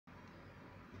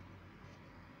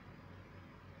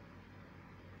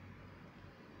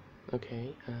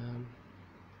Okay,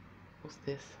 what's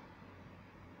this?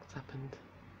 What's happened?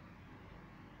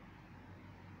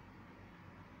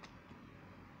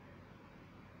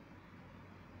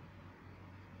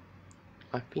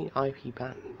 I've been IP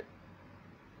banned.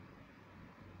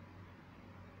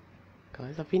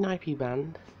 Guys, I've been IP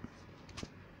banned.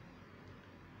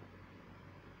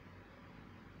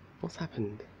 What's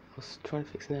happened? I was trying to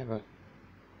fix an error.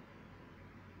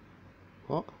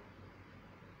 What?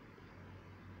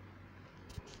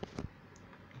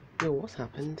 Yo, what's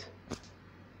happened? It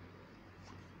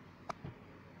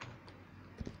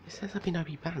says I've been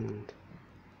IP banned.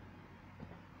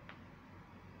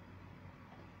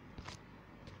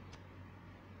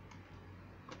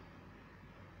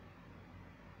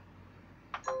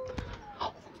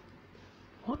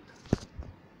 What?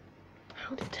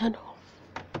 How did it turn off?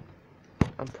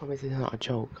 I promise it's not a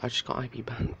joke. I just got IP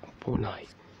banned for Fortnite.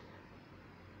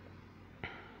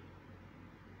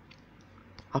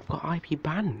 I've got IP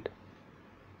banned.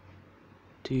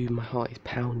 Dude, my heart is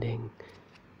pounding.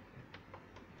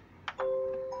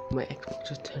 My Xbox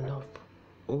just turned off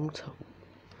auto.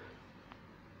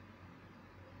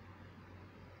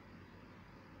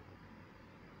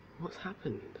 What's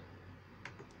happened?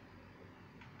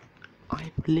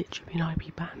 I've literally been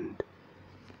IP banned.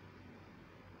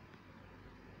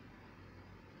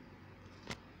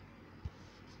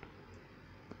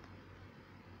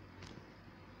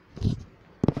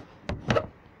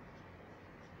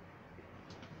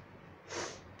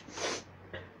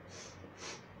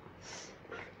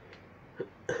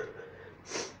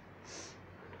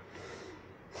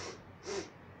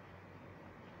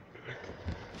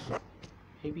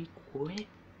 Maybe quit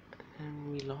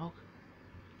and relog.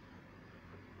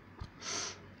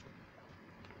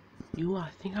 I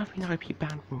think I've been IP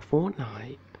banned from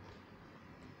Fortnite.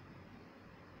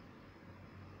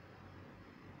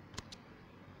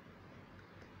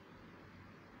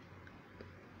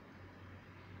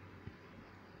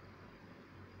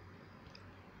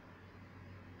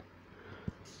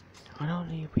 I know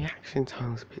the reaction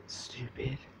time's a bit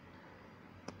stupid.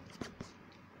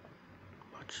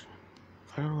 But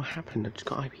I don't know what happened, I just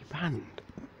got IP banned.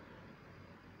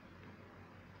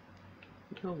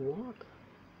 You know what?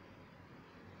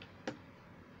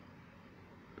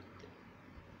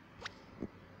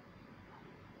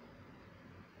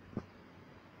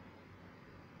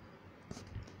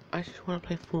 I just want to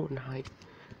play Fortnite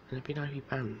and I've been IP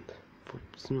banned for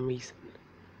some reason.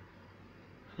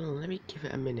 Hold on, let me give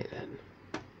it a minute then.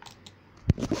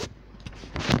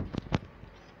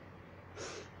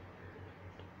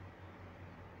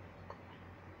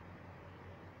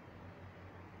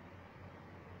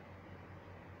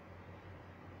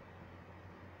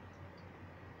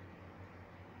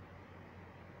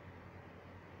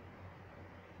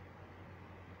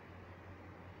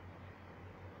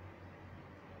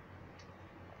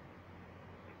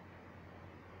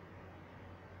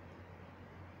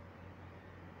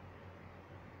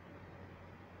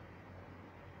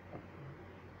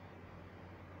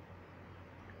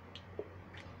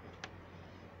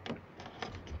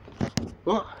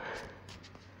 What?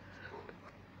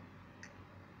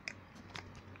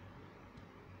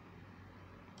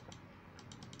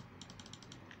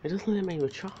 It doesn't let me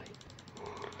retry.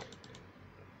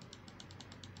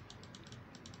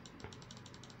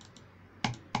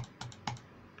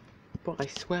 But I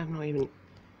swear I'm not even...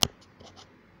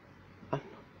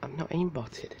 I'm not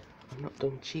aimbotted. I'm not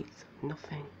doing cheats.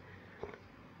 Nothing.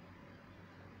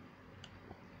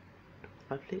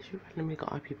 I've literally randomly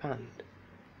got IP banned.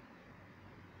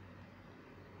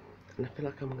 And I feel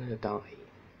like I'm gonna die.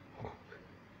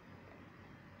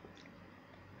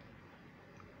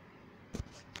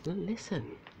 Listen.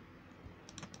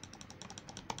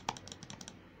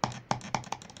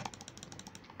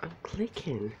 I'm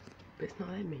clicking, but it's not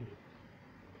letting me.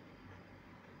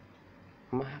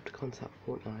 I might have to contact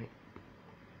Fortnite.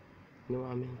 You know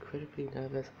what, I'm incredibly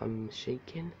nervous. I'm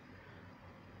shaking.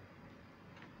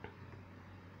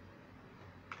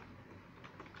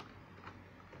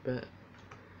 But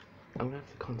I'm gonna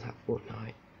have to contact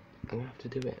Fortnite. I'm gonna have to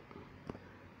do it.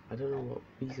 I don't know what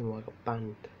reason why I got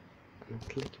banned. And I'm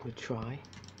clicking retry.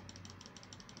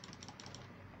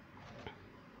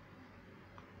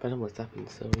 But I don't know what's happened,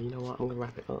 so you know what, I'm gonna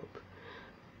wrap it up.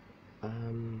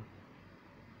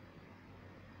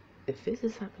 If this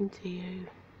has happened to you,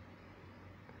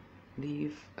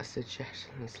 leave a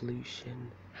suggestion, a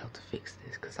solution, how to fix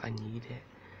this, because I need it.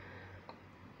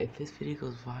 If this video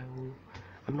goes viral,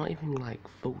 I'm not even like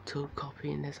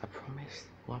photocopying this, I promise.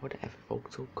 Why would I ever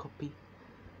photocopy?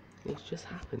 It's just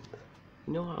happened.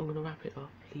 You know what, I'm gonna wrap it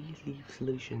up. Please leave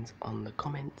solutions on the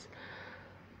comments.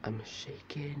 I'm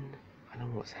shaking. I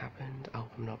don't know what's happened. I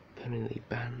hope I'm not permanently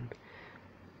banned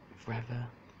forever.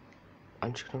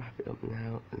 I'm just gonna wrap it up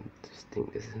now and just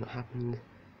think this has not happened.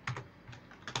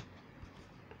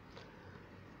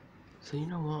 So you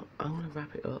know what? I'm gonna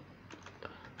wrap it up.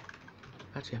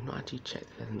 Actually, I've not actually checked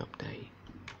if there's an update.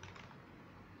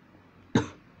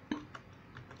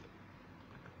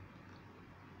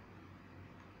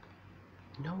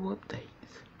 No updates.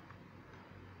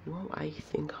 Well, I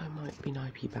think I might be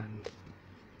IP banned.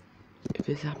 If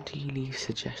this happened to you, leave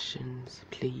suggestions,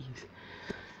 please.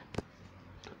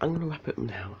 I'm gonna wrap it up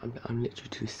now. I'm literally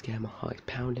too scared. My heart is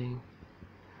pounding.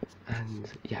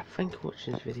 And yeah, thank you for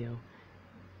watching this video.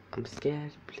 I'm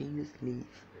scared. Please leave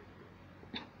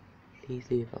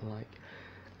a like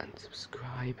and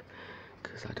subscribe,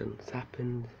 because I don't know what's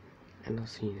happened. And I'll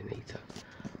see you later.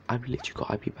 I've literally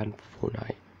got IP banned for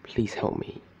Fortnite. Please help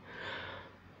me.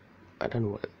 I don't know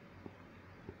what.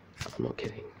 I'm not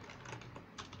kidding.